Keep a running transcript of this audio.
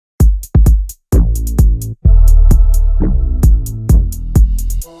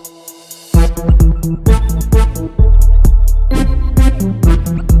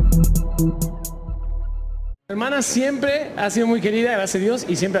hermana siempre ha sido muy querida, gracias a Dios,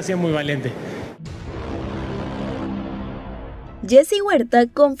 y siempre ha sido muy valiente. Huerta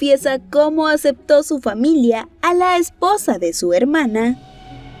confiesa cómo aceptó su familia a la esposa de su hermana.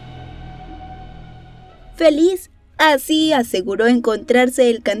 Feliz, así aseguró encontrarse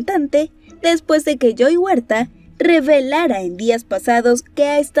el cantante después de que Huerta revelara en días pasados que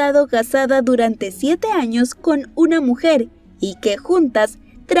ha estado casada durante 7 años con una mujer y que juntas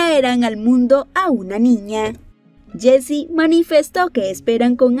traerán al mundo a una niña. Jessie manifestó que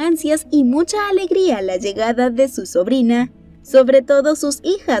esperan con ansias y mucha alegría la llegada de su sobrina, sobre todo sus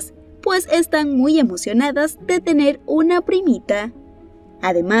hijas, pues están muy emocionadas de tener una primita.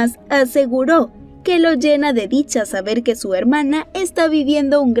 Además, aseguró que lo llena de dicha saber que su hermana está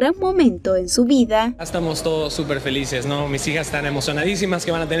viviendo un gran momento en su vida. Estamos todos súper felices, ¿no? Mis hijas están emocionadísimas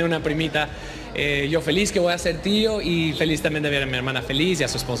que van a tener una primita. Yo feliz que voy a ser tío y feliz también de ver a mi hermana feliz y a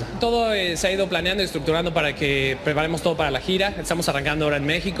su esposa. Todo se ha ido planeando y estructurando para que preparemos todo para la gira. Estamos arrancando ahora en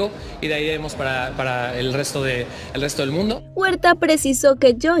México y de ahí iremos para el resto del mundo. Huerta precisó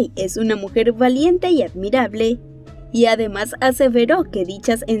que Joy es una mujer valiente y admirable, y además aseveró que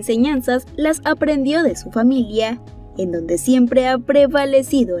dichas enseñanzas las aprendió de su familia, en donde siempre ha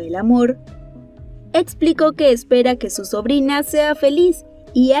prevalecido el amor. Explicó que espera que su sobrina sea feliz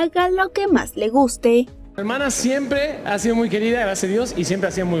y haga lo que más le guste. Mi hermana siempre ha sido muy querida, gracias a Dios, y siempre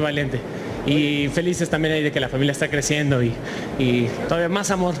ha sido muy valiente. Y felices también ahí de que la familia está creciendo y todavía más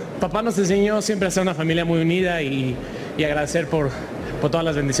amor. Papá nos enseñó siempre a ser una familia muy unida y agradecer por todas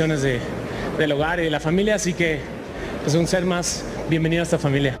las bendiciones del hogar y de la familia, así que es un ser más bienvenido a esta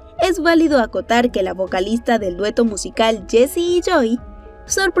familia. Es válido acotar que la vocalista del dueto musical Jessie y Joy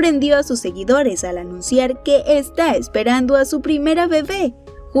sorprendió a sus seguidores al anunciar que está esperando a su primera bebé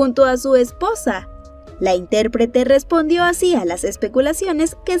junto a su esposa. La intérprete respondió así a las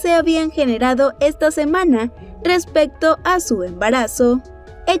especulaciones que se habían generado esta semana respecto a su embarazo.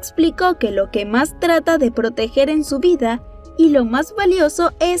 Explicó que lo que más trata de proteger en su vida y lo más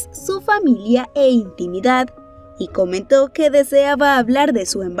valioso es su familia e intimidad, y comentó que deseaba hablar de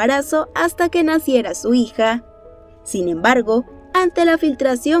su embarazo hasta que naciera su hija. Sin embargo, ante la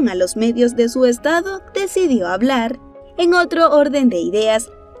filtración a los medios de su estado, decidió hablar. En otro orden de ideas,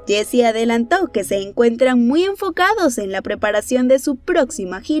 Jessie adelantó que se encuentran muy enfocados en la preparación de su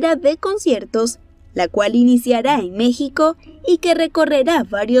próxima gira de conciertos, la cual iniciará en México y que recorrerá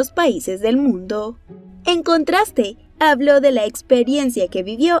varios países del mundo. En contraste, habló de la experiencia que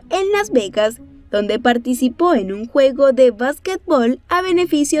vivió en Las Vegas, donde participó en un juego de básquetbol a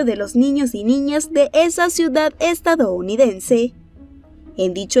beneficio de los niños y niñas de esa ciudad estadounidense.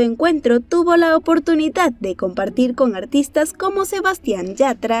 En dicho encuentro tuvo la oportunidad de compartir con artistas como Sebastián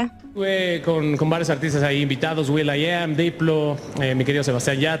Yatra. Estuve con varios artistas ahí invitados, will.i.am, Diplo, mi querido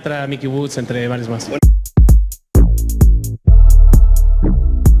Sebastián Yatra, Mickey Woods, entre varios más. Bueno.